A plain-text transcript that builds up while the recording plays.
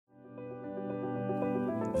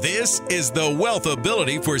This is the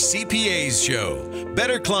Wealthability for CPAs show.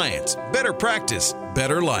 Better clients, better practice,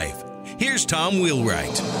 better life. Here's Tom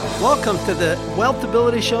Wheelwright. Welcome to the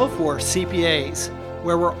Wealthability show for CPAs,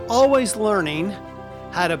 where we're always learning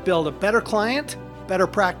how to build a better client, better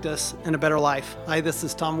practice, and a better life. Hi, this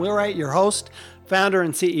is Tom Wheelwright, your host, founder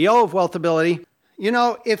and CEO of Wealthability. You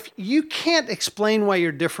know, if you can't explain why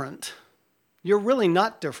you're different, you're really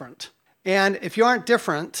not different. And if you aren't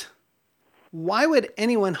different, why would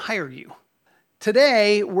anyone hire you?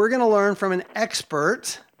 Today, we're going to learn from an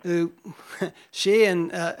expert who she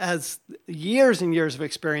has years and years of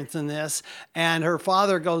experience in this, and her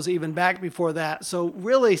father goes even back before that. So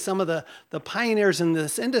really some of the pioneers in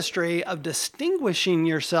this industry of distinguishing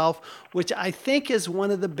yourself, which I think is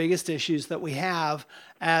one of the biggest issues that we have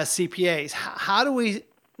as CPAs. How do we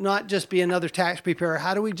not just be another tax preparer?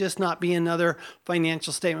 How do we just not be another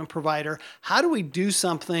financial statement provider? How do we do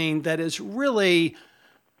something that is really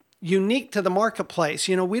unique to the marketplace?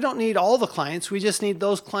 You know, we don't need all the clients. We just need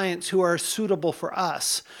those clients who are suitable for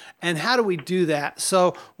us. And how do we do that?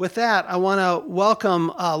 So with that, I want to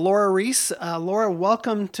welcome Laura Reese. Laura,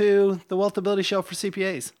 welcome to the Wealthability Show for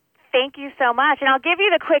CPAs. Thank you so much. And I'll give you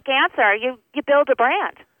the quick answer. You build a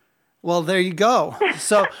brand. Well, there you go.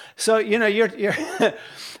 So you know, you're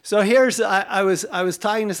so here's, I was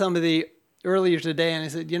talking to somebody earlier today, and I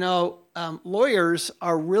said, you know, lawyers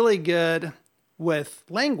are really good with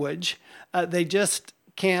language. They just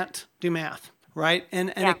can't do math, right?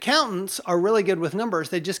 And accountants are really good with numbers.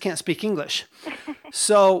 They just can't speak English.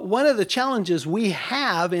 So one of the challenges we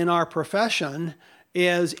have in our profession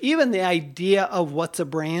is even the idea of what's a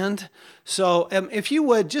brand. So if you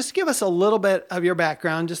would just give us a little bit of your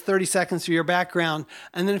background, just 30 seconds of your background,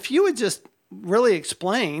 and then if you would just really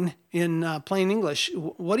explain in plain English,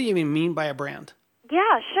 what do you even mean by a brand?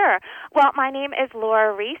 Yeah, sure. Well, my name is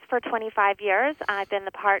Laura Reese for 25 years. I've been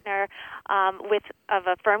the partner of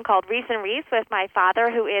a firm called Reese & Reese with my father,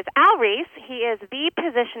 who is Al Reese. He is the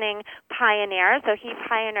positioning pioneer. So he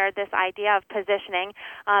pioneered this idea of positioning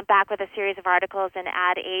back with a series of articles in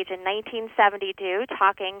Ad Age in 1972,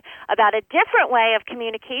 talking about a different way of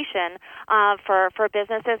communication for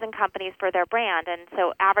businesses and companies for their brand. And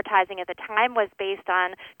so advertising at the time was based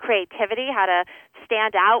on creativity. How to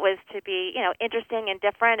stand out was to be, you know, interesting and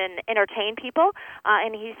different and entertain people.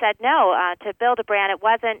 And he said, no, to build a brand, it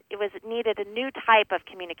needed a new type of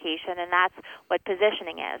communication, and that's what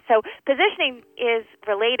positioning is. So positioning is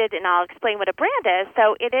related, and I'll explain what a brand is.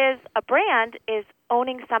 So a brand is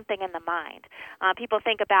owning something in the mind. People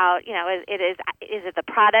think about, you know, is it the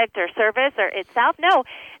product or service or itself? No,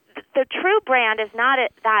 the true brand is not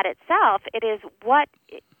that itself. It is what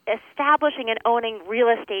establishing and owning real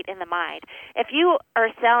estate in the mind. If you are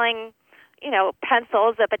selling, you know,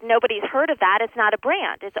 pencils, but nobody's heard of that, it's not a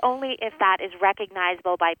brand. It's only if that is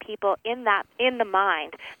recognizable by people in the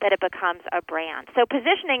mind that it becomes a brand. So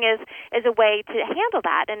positioning is a way to handle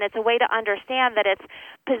that, and it's a way to understand that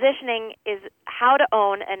positioning is how to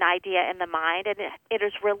own an idea in the mind, and it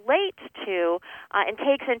relates to and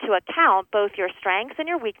takes into account both your strengths and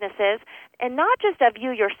your weaknesses, and not just of you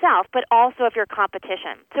yourself, but also of your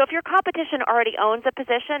competition. So if your competition already owns a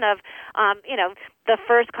position of, you know, the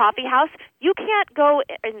first coffee house, you can't go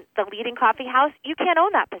in the leading coffee house. You can't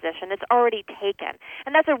own that position. It's already taken.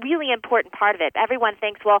 And that's a really important part of it. Everyone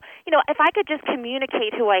thinks, well, you know, if I could just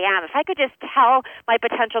communicate who I am, if I could just tell my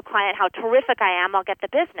potential client how terrific I am, I'll get the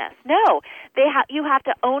business. No, you have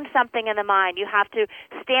to own something in the mind. You have to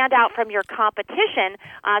stand out from your competition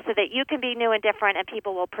so that you can be new and different, and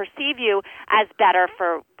people will perceive you as better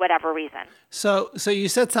for whatever reason. So you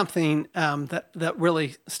said something that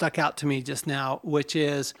really stuck out to me just now, which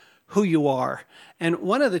is who you are. And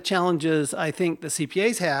one of the challenges I think the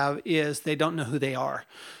CPAs have is they don't know who they are.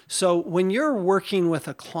 So when you're working with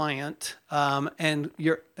a client and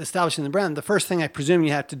you're establishing the brand, the first thing I presume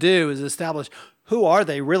you have to do is establish who are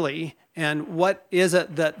they really and what is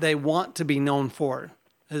it that they want to be known for.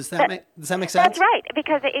 Does that make sense? That's right,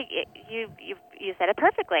 because you said it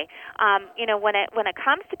perfectly. You know, when it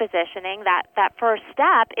comes to positioning, that first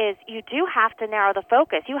step is you do have to narrow the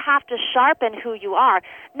focus. You have to sharpen who you are,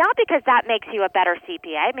 not because that makes you a better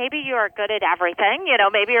CPA. Maybe you are good at everything. You know,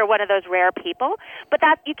 maybe you're one of those rare people, but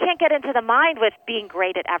that you can't get into the mind with being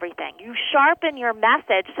great at everything. You sharpen your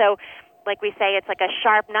message so, like we say, it's like a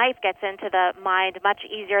sharp knife gets into the mind much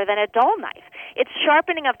easier than a dull knife. It's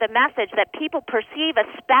sharpening of the message that people perceive a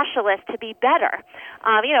specialist to be better.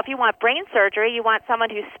 You know, if you want brain surgery, you want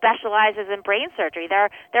someone who specializes in brain surgery.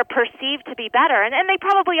 They're perceived to be better, and they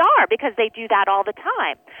probably are because they do that all the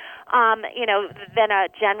time. than a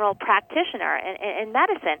general practitioner in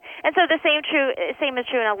medicine. And so the same is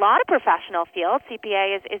true in a lot of professional fields.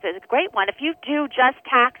 CPA is a great one. If you do just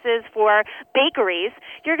taxes for bakeries,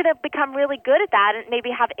 you're going to become really good at that and maybe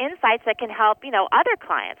have insights that can help, other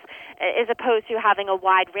clients, as opposed to having a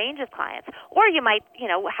wide range of clients. Or you might,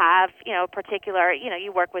 have, particular,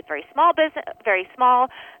 you work with very small business, very small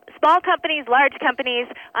companies, large companies,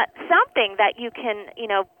 something that you can,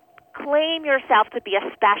 claim yourself to be a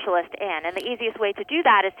specialist in. And the easiest way to do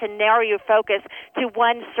that is to narrow your focus to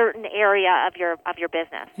one certain area of your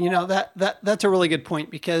business. That's a really good point,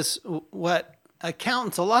 because what a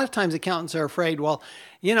lot of times accountants are afraid, well,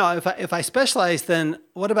 if I specialize, then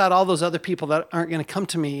what about all those other people that aren't going to come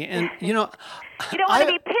to me? And, you don't want to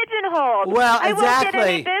be pigeonholed. Well, I won't get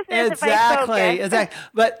any business if I focus. Exactly.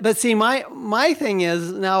 But see, my thing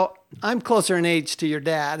is, now I'm closer in age to your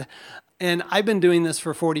dad, and I've been doing this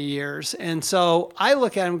for 40 years. And so I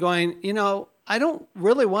look at him going, I don't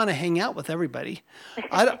really want to hang out with everybody.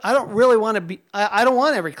 I don't really want to be, I don't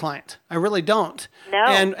want every client. I really don't. No.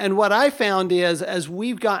 And what I found is, as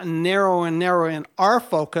we've gotten narrower and narrower in our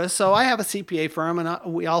focus, so I have a CPA firm, and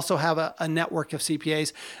we also have a network of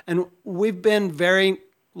CPAs, and we've been very,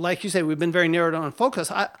 like you say, we've been very narrowed on focus.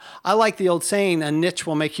 I like the old saying, a niche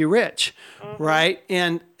will make you rich, right?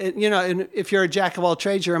 And if you're a jack of all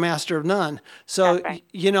trades, you're a master of none. So, that's right.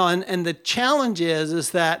 And the challenge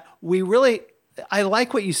is that we really, I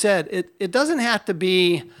like what you said. It doesn't have to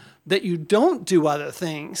be that you don't do other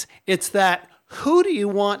things. It's that, who do you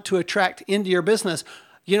want to attract into your business?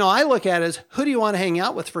 I look at it as, who do you want to hang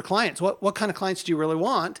out with for clients? What kind of clients do you really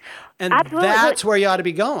want? And Absolutely. That's where you ought to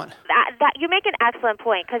be going. That you make an excellent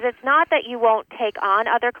point, because it's not that you won't take on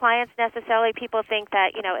other clients necessarily. People think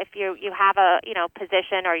that, if you have a,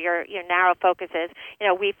 position, or your narrow focus is,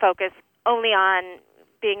 we focus only on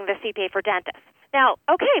being the CPA for dentists. Now,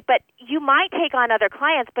 okay, but you might take on other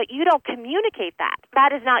clients, but you don't communicate that.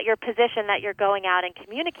 That is not your position that you're going out and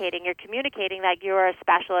communicating. You're communicating that you're a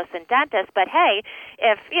specialist in dentist, but hey,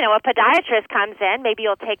 if, a podiatrist comes in, maybe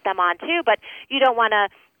you'll take them on too, but you don't want to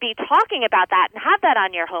be talking about that and have that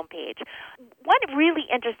on your homepage. One really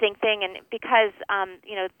interesting thing, and because,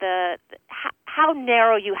 how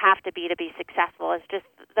narrow you have to be successful is just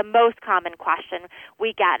the most common question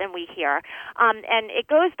we get and we hear. And it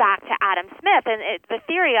goes back to Adam Smith, and the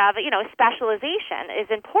theory of, specialization is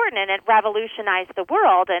important, and it revolutionized the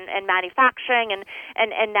world and manufacturing,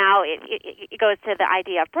 and now it goes to the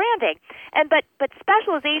idea of branding. But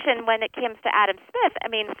specialization, when it comes to Adam Smith,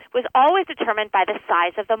 was always determined by the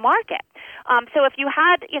size of the market. So if you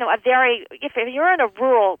had, if you're in a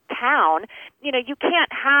rural town, you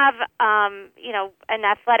can't have, an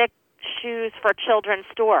athletic shoes for children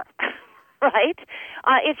store, right?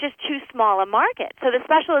 It's just too small a market. So the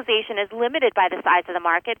specialization is limited by the size of the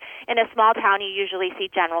market. In a small town, you usually see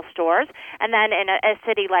general stores. And then in a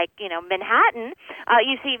city like, Manhattan,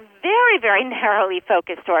 you see very, very narrowly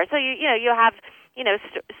focused stores. So, you have,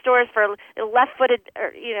 stores for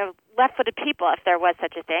left-footed people, if there was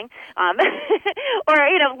such a thing, or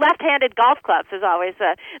left-handed golf clubs is always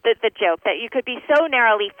the joke, that you could be so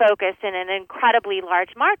narrowly focused in an incredibly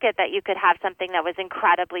large market that you could have something that was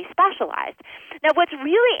incredibly specialized. Now, what's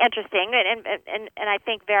really interesting, and I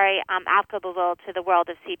think very applicable to the world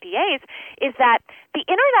of CPAs, is that the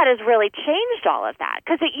internet has really changed all of that,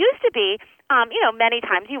 because it used to be, many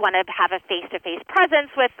times you want to have a face-to-face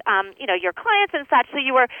presence with, your clients and such, so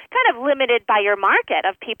you were kind of limited by your market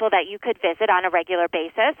of people that you could visit on a regular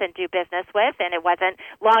basis and do business with, and it wasn't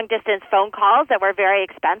long-distance phone calls that were very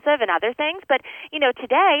expensive and other things. But,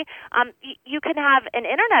 today, you can have an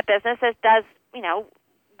internet business that does,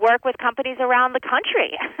 work with companies around the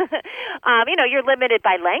country. You're limited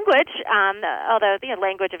by language, although the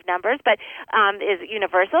language of numbers, but is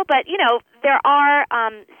universal. But there are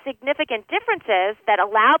significant differences that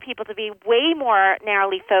allow people to be way more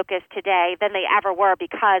narrowly focused today than they ever were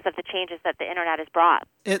because of the changes that the internet has brought.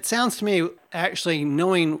 It sounds to me, actually,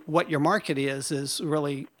 knowing what your market is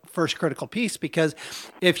really first critical piece, because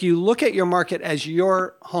if you look at your market as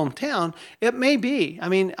your hometown, it may be.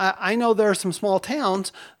 I know there are some small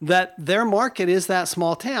towns that their market is that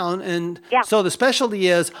small town. And so the specialty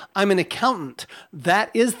is, I'm an accountant.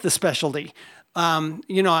 That is the specialty.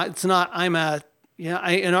 It's not, I'm a,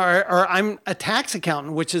 or I'm a tax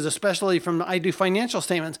accountant, which is a specialty I do financial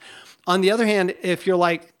statements. On the other hand, if you're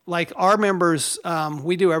like our members,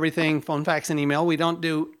 we do everything phone, fax, and email. We don't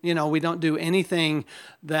do anything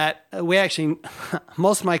that we actually,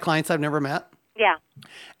 most of my clients I've never met. Yeah.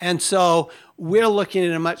 And so we're looking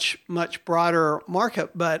at a much, much broader market,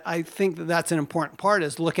 but I think that's an important part,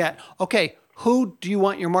 is look at, okay, who do you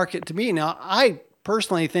want your market to be? Now, I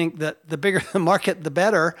personally think that the bigger the market, the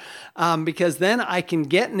better, because then I can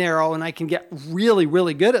get narrow and I can get really,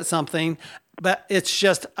 really good at something, but it's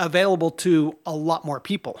just available to a lot more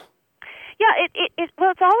people. Yeah,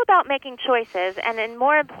 well, it's all about making choices, and then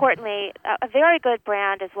more importantly, a very good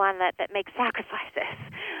brand is one that makes sacrifices.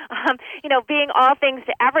 Being all things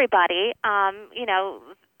to everybody,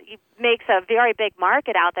 makes a very big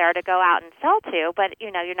market out there to go out and sell to, but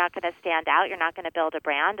you're not going to stand out, you're not going to build a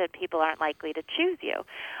brand, and people aren't likely to choose you.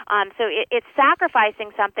 So it's sacrificing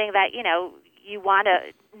something that you want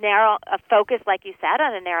to narrow a focus, like you said,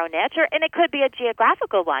 on a narrow niche, and it could be a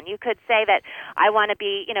geographical one. You could say that I want to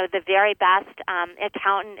be, the very best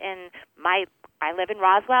accountant I live in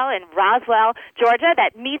Roswell, Georgia,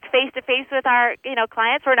 that meets face-to-face with our,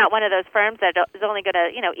 clients. We're not one of those firms that is only going to,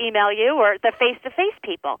 email you, or the face-to-face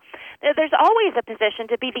people. There's always a position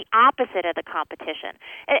to be the opposite of the competition.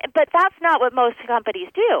 But that's not what most companies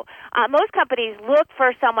do. Most companies look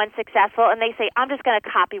for someone successful, and they say, I'm just going to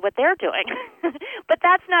copy what they're doing. But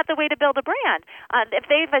that's not the way to build a brand. If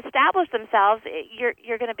they've established themselves,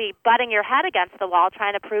 you're going to be butting your head against the wall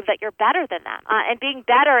trying to prove that you're better than them. And being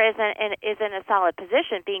better isn't a solid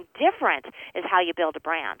position. Being different is how you build a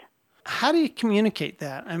brand. How do you communicate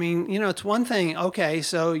that? I mean, it's one thing. Okay,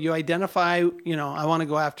 so you identify, I want to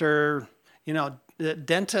go after, the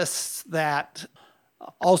dentists that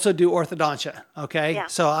also do orthodontia. Okay, yeah.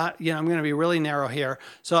 So I'm going to be really narrow here.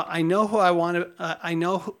 So I know who I want to. I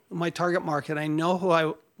know my target market. I know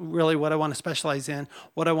what I want to specialize in.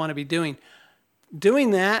 What I want to be doing.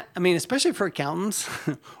 Doing that, I mean, especially for accountants,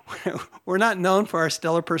 we're not known for our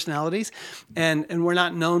stellar personalities, and we're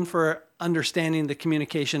not known for understanding the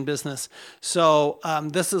communication business. So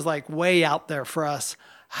this is like way out there for us.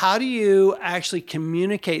 How do you actually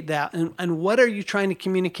communicate that? And what are you trying to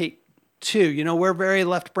communicate to? We're very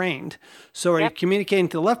left-brained. So are you communicating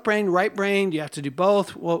to the left brain, right brain? Do you have to do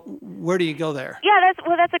both? Well, where do you go there? Yeah,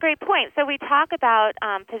 that's a great point. So we talk about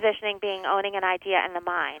positioning being owning an idea in the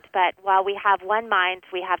mind. But while we have one mind,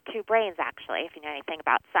 we have two brains, actually, if you know anything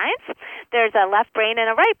about science. There's a left brain and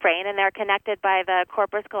a right brain, and they're connected by the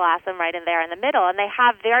corpus callosum right in there in the middle. And they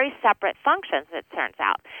have very separate functions, it turns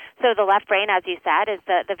out. So the left brain, as you said, is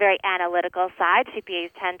the very analytical side.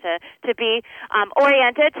 CPAs tend to be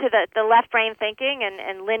oriented to the left brain thinking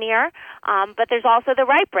and linear. But there's also the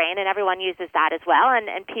right brain, and everyone uses that as well. And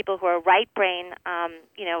people who are right brain,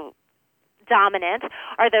 dominant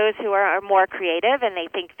are those who are more creative, and they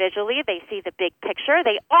think visually. They see the big picture.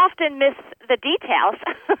 They often miss the details.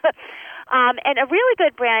 And a really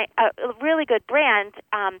good brand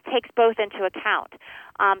takes both into account.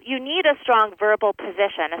 You need a strong verbal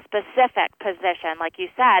position, a specific position, like you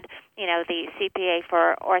said. The CPA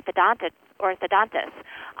for orthodontists.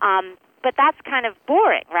 But that's kind of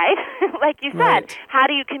boring, right? Like you said, right. How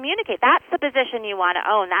do you communicate? That's the position you want to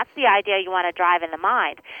own. That's the idea you want to drive in the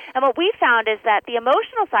mind. And what we found is that the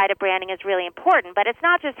emotional side of branding is really important, but it's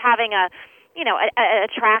not just having an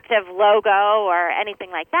attractive logo or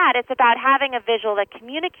anything like that. It's about having a visual that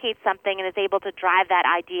communicates something and is able to drive that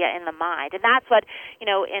idea in the mind. And that's what,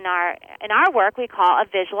 in our work we call a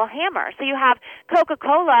visual hammer. So you have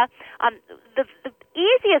Coca-Cola, the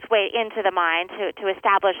easiest way into the mind to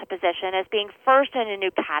establish a position is being first in a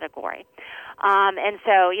new category. And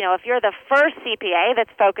so, if you're the first CPA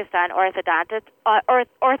that's focused on orthodontists,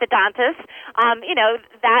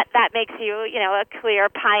 that makes you, a clear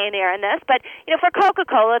pioneer in this. But, for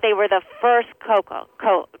Coca-Cola, they were the first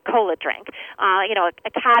Coca-Cola drink,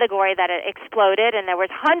 a category that exploded, and there was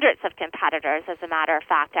hundreds of competitors, as a matter of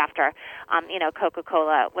fact, after,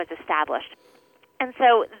 Coca-Cola was established. And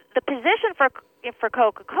so the position for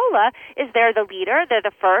Coca-Cola is they're the leader, they're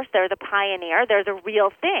the first, they're the pioneer, they're the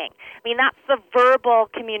real thing. I mean, that's the verbal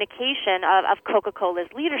communication of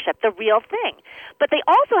Coca-Cola's leadership, the real thing. But they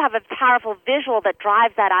also have a powerful visual that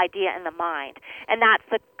drives that idea in the mind, and that's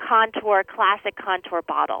the classic contour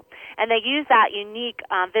bottle. And they use that unique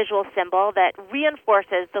visual symbol that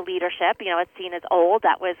reinforces the leadership. It's seen as old.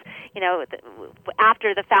 That was,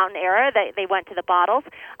 after the fountain era, they went to the bottles.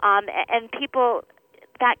 And people...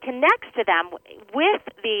 that connects to them with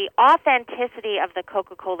the authenticity of the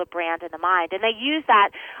Coca-Cola brand in the mind. And they use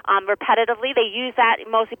that repetitively. They use that.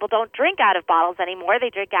 Most people don't drink out of bottles anymore.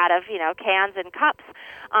 They drink out of, cans and cups.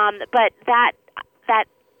 But that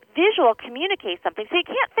visual communicates something. So you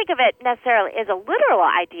can't think of it necessarily as a literal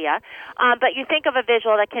idea, but you think of a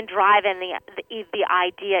visual that can drive in the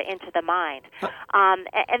idea into the mind.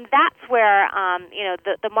 And that's where,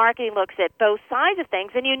 the marketing looks at both sides of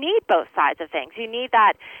things, and you need both sides of things. You need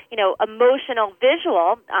that, emotional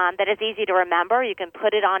visual that is easy to remember. You can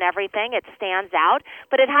put it on everything. It stands out,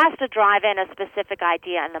 but it has to drive in a specific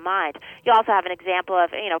idea in the mind. You also have an example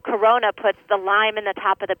of, Corona puts the lime in the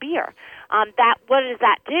top of the beer. What does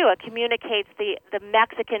that do? It communicates the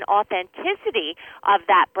Mexican authenticity of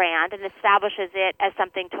that brand and establishes it as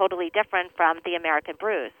something totally different from the American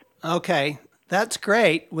brews. Okay, that's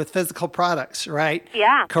great with physical products, right?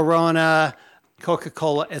 Yeah. Corona,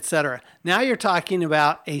 Coca-Cola, etc. Now you're talking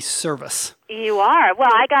about a service. You are.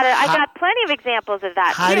 Well, I got plenty of examples of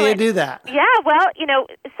that. How do you do that? Yeah. Well,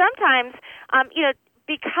 sometimes,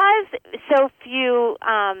 because so few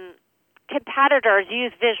competitors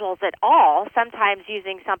use visuals at all, sometimes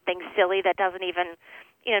using something silly that doesn't even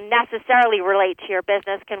necessarily relate to your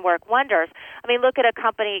business can work wonders. I mean, look at a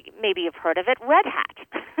company, maybe you've heard of it, Red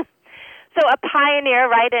Hat. So a pioneer,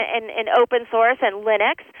 right, in open source and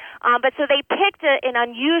Linux. But so they picked an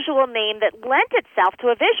unusual name that lent itself to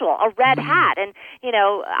a visual, a red hat. And,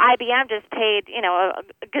 IBM just paid, a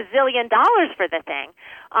gazillion dollars for the thing.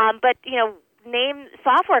 But, name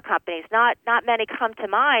software companies, not many come to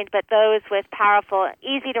mind, but those with powerful,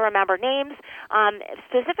 easy to remember names,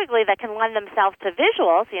 specifically that can lend themselves to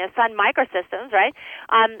visuals. Sun Microsystems, right,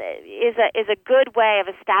 is a good way of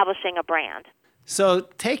establishing a brand. So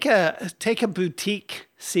take a boutique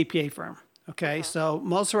CPA firm. Okay, so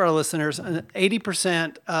most of our listeners,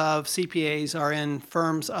 80% of CPAs are in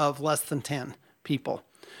firms of less than 10 people.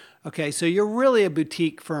 Okay, so you're really a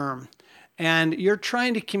boutique firm, and you're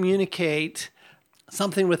trying to communicate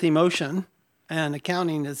something with emotion, and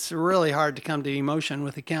accounting, it's really hard to come to emotion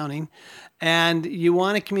with accounting, and you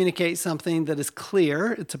want to communicate something that is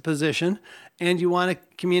clear, it's a position, and you want to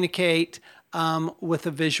communicate with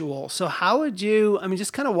a visual. So how would you,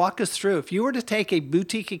 just kind of walk us through, if you were to take a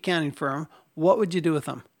boutique accounting firm, what would you do with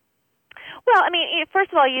them? Well,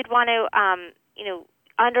 first of all, you'd want to,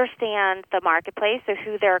 understand the marketplace, so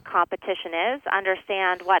who their competition is,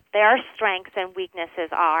 understand what their strengths and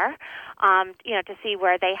weaknesses are, to see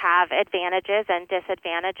where they have advantages and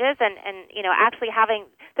disadvantages, and actually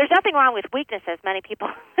there's nothing wrong with weaknesses. Many people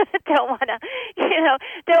don't want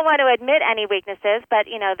to admit any weaknesses, but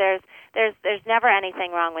there's never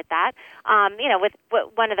anything wrong with that. With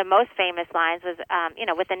one of the most famous lines was,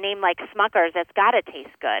 with a name like Smuckers, it's got to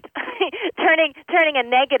taste good, turning a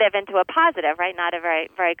negative into a positive, right? Not a very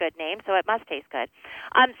very good name, so it must taste good.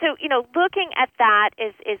 So looking at that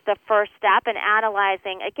is the first step, and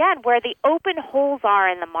analyzing again where the open holes are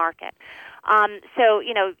in the market.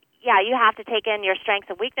 You have to take in your strengths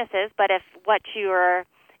and weaknesses, but if what you're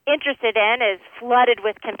interested in is flooded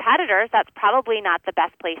with competitors, that's probably not the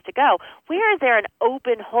best place to go. Where is there an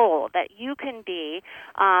open hole that you can be,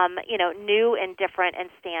 new and different and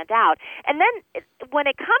stand out? And then when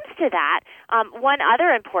it comes to that, one other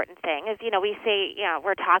important thing is, we say,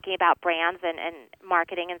 we're talking about brands and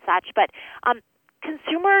marketing and such, but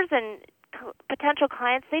consumers and potential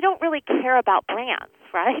clients, they don't really care about brands,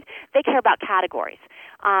 right? They care about categories.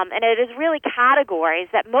 And it is really categories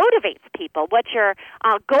that motivates people. What your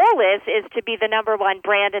goal is to be the number one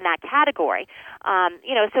brand in that category.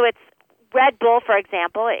 So it's Red Bull, for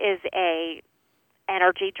example, is a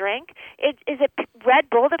energy drink. Is it Red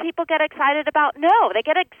Bull that people get excited about? No, they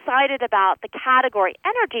get excited about the category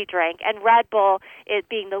energy drink, and Red Bull, is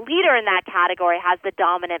being the leader in that category, has the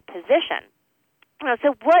dominant position.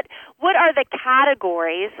 So what are the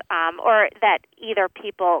categories or that either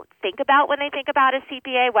people think about when they think about a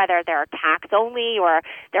CPA, whether they're tax only or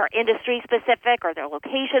they're industry specific or they're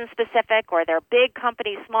location specific or they're big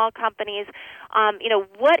companies, small companies?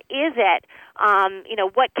 What is it?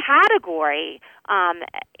 What category,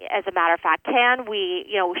 as a matter of fact, can we,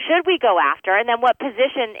 should we go after? And then what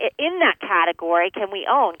position in that category can we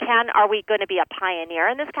own? Are we going to be a pioneer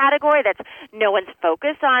in this category that's no one's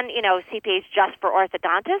focused on, CPAs just for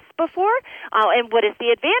orthodontists before? And what is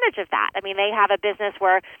the advantage of that? They have a business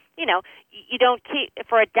where, you don't keep,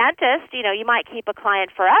 for a dentist, you might keep a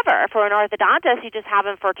client forever. For an orthodontist, you just have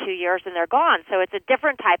them for 2 years and they're gone. So it's a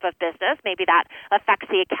different type of business. Maybe that affects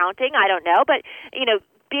the accounting. I don't know. But,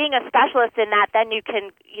 being a specialist in that, then you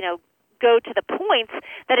can, go to the points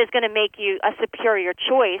that is going to make you a superior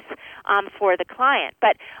choice for the client.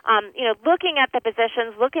 But, looking at the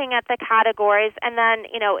positions, looking at the categories, and then,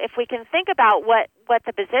 if we can think about what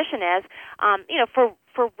the position is,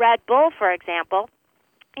 for Red Bull, for example,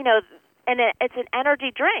 it's an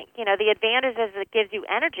energy drink. The advantage is it gives you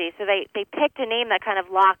energy. So they picked a name that kind of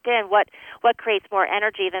locked in what creates more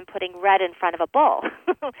energy than putting red in front of a bowl.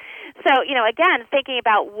 So, again, thinking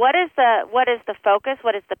about what is the focus,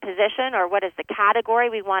 what is the position, or what is the category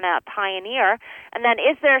we want to pioneer, and then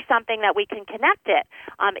is there something that we can connect it?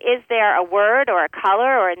 Is there a word or a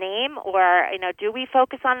color or a name, or do we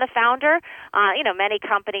focus on the founder? Many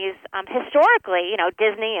companies historically,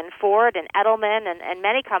 Disney and Ford and Edelman and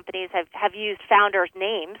many companies have used founders'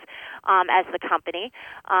 names as the company,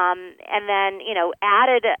 and then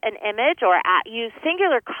added an image or use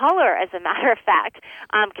singular color. As a matter of fact,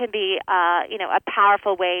 can be a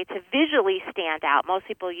powerful way to visually stand out. Most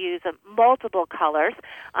people use multiple colors.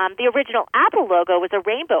 The original Apple logo was a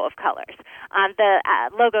rainbow of colors. The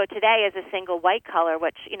logo today is a single white color,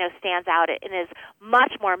 which stands out and is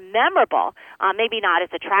much more memorable. Maybe not as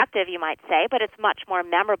attractive, you might say, but it's much more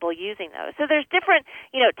memorable using those. So there's different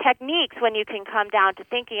techniques when you can come down to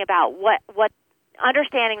thinking about what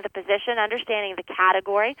understanding the position, understanding the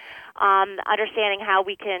category, understanding how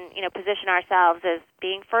we can position ourselves as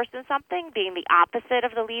being first in something, being the opposite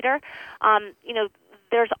of the leader.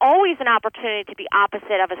 There's always an opportunity to be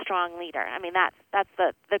opposite of a strong leader. I mean, that's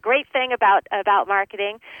the great thing about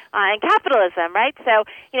marketing and capitalism, right? So,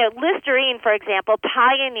 Listerine, for example,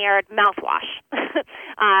 pioneered mouthwash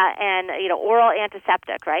and oral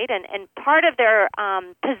antiseptic, right? And part of their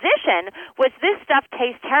position was this stuff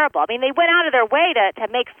tastes terrible. I mean, they went out of their way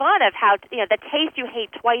to make fun of how the taste you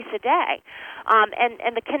hate twice a day,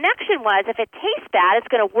 and the connection was if it tastes bad,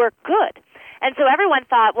 it's going to work good. And so everyone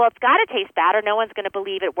thought, well, it's got to taste bad or no one's going to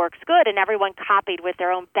believe it works good, and everyone copied with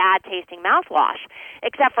their own bad-tasting mouthwash,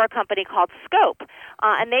 except for a company called Scope.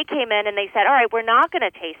 And they came in and they said, all right, we're not going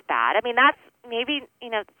to taste bad. I mean, that's maybe,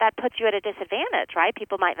 that puts you at a disadvantage, right?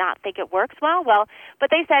 People might not think it works well.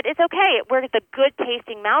 But they said, it's okay. We're the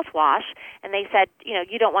good-tasting mouthwash. And they said,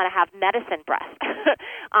 you don't want to have medicine breath,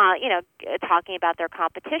 talking about their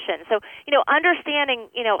competition. So,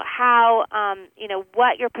 understanding, how,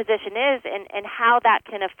 what your position is and how that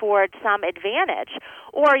can afford some advantage.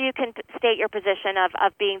 Or you can state your position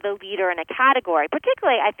of being the leader in a category.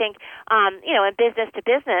 Particularly, I think, in business to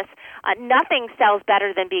business, nothing sells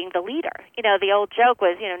better than being the leader. The old joke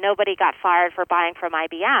was, nobody got fired for buying from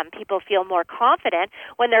IBM. People feel more confident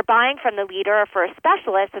when they're buying from the leader or for a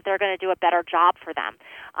specialist that they're going to do a better job for them.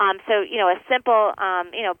 So, a simple,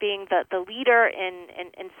 being the leader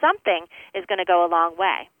in something is going to go a long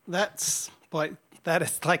way. That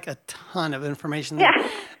is like a ton of information. Yeah.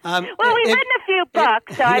 Well, we've written a few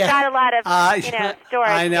books, so I've got a lot of stories.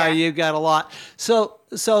 I know here. You've got a lot. So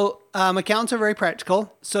accountants are very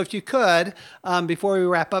practical. So if you could, before we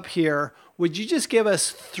wrap up here, would you just give us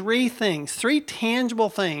three tangible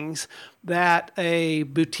things that a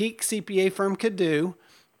boutique CPA firm could do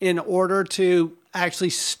in order to actually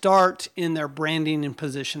start in their branding and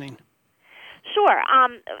positioning? Sure.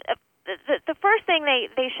 The first thing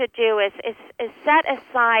they should do is set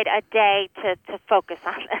aside a day to focus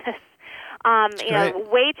on this.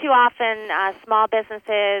 Way too often, small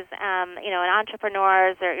businesses, and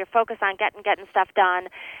entrepreneurs, you're focused on getting stuff done,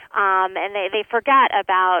 and they forget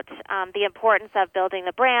about the importance of building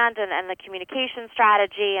the brand and the communication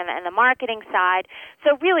strategy and the marketing side.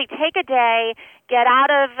 So really take a day, get out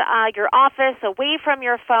of your office, away from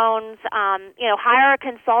your phones, hire a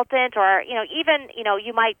consultant, or, even,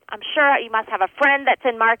 I'm sure you must have a friend that's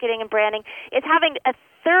in marketing and branding. It's having a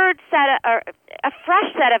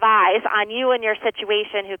fresh set of eyes on you and your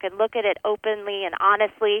situation who can look at it openly and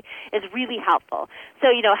honestly is really helpful. So,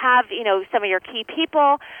 have, some of your key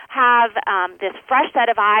people have this fresh set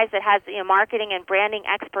of eyes that has, marketing and branding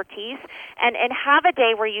expertise, and have a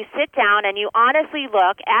day where you sit down and you honestly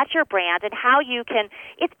look at your brand and how you can,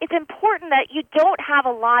 it's important that you don't have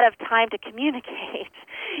a lot of time to communicate.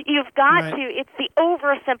 You've got to, it's the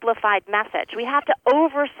oversimplified message. We have to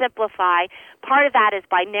oversimplify. Part of that is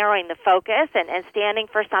by narrowing the focus and standing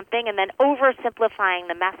for something, and then oversimplifying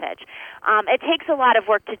the message. It takes a lot of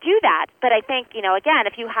work to do that, but I think, again,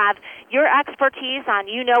 if you have your expertise on,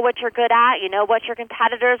 what you're good at, what your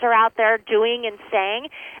competitors are out there doing and saying,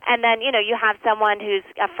 and then, you have someone who's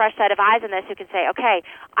a fresh set of eyes in this who can say, okay,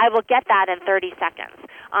 I will get that in 30 seconds.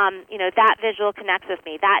 That visual connects with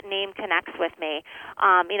me. That name connects with me.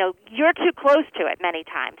 You're too close to it many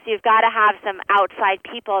times. You've got to have some outside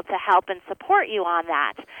people to help and support you on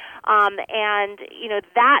that. And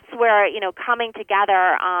that's where, coming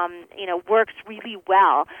together, works really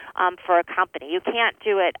well for a company. You can't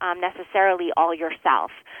do it necessarily all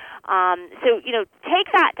yourself. So,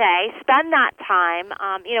 take that day, spend that time,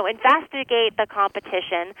 investigate the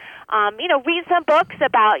competition, read some books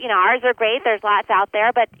about, ours are great, there's lots out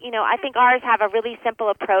there, but, I think ours have a really simple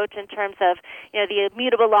approach in terms of, the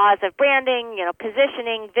immutable laws of branding,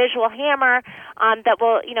 positioning, visual hammer, that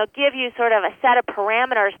will, give you sort of a set of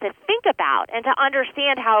parameters to think about and to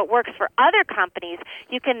understand how it works for other companies.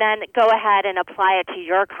 You can then go ahead and apply it to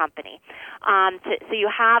your company. So you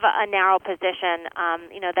have a narrow position,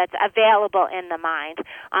 that's available in the mind.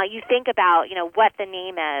 You think about, what the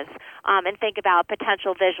name is, and think about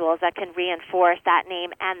potential visuals that can reinforce that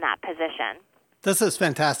name and that position. This is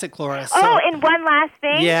fantastic, Laura. And one last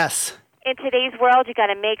thing. Yes. In today's world, you got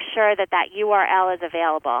to make sure that URL is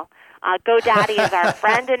available. GoDaddy is our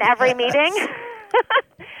friend in every meeting.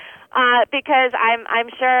 Because I'm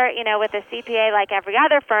sure, with a CPA like every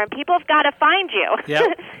other firm, people have got to find you.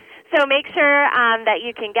 Yep. So make sure that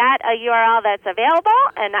you can get a URL that's available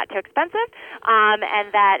and not too expensive,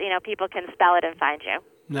 and that people can spell it and find you.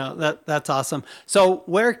 No, that's awesome. So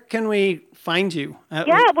where can we find you?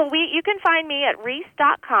 You can find me at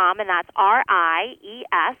Rees.com, and that's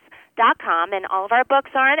RIES.com, and all of our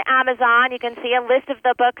books are on Amazon. You can see a list of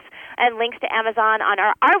the books and links to Amazon on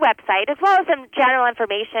our website, as well as some general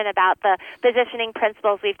information about the positioning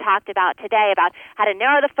principles we've talked about today, about how to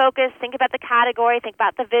narrow the focus, think about the category, think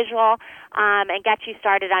about the visual, and get you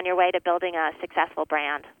started on your way to building a successful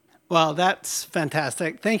brand. Well, that's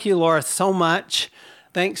fantastic. Thank you, Laura, so much.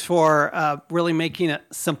 Thanks for really making it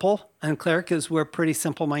simple and clear, because we're pretty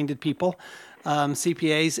simple-minded people.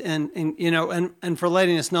 CPAs, and for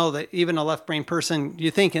letting us know that even a left-brain person,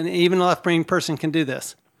 even a left-brain person can do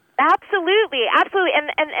this. Absolutely.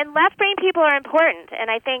 And left-brain people are important,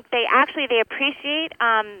 and I think they appreciate,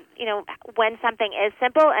 when something is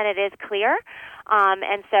simple and it is clear.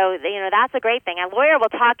 And so, that's a great thing. A lawyer will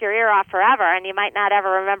talk your ear off forever, and you might not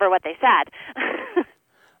ever remember what they said.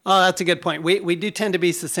 Oh, that's a good point. We do tend to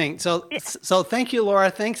be succinct. So thank you, Laura.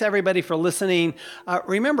 Thanks, everybody, for listening.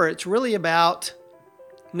 Remember, it's really about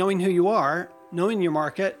knowing who you are, knowing your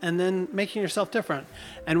market, and then making yourself different.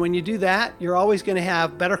 And when you do that, you're always going to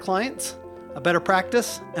have better clients, a better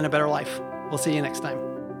practice, and a better life. We'll see you next time.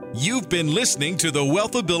 You've been listening to the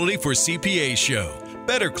Wealthability for CPAs show.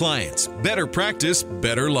 Better clients, better practice,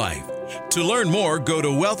 better life. To learn more, go to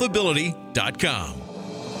wealthability.com.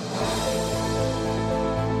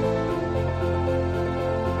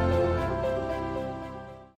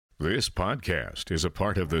 This podcast is a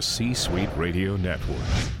part of the C-Suite Radio Network.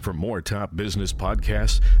 For more top business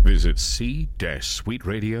podcasts, visit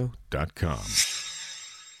c-suiteradio.com.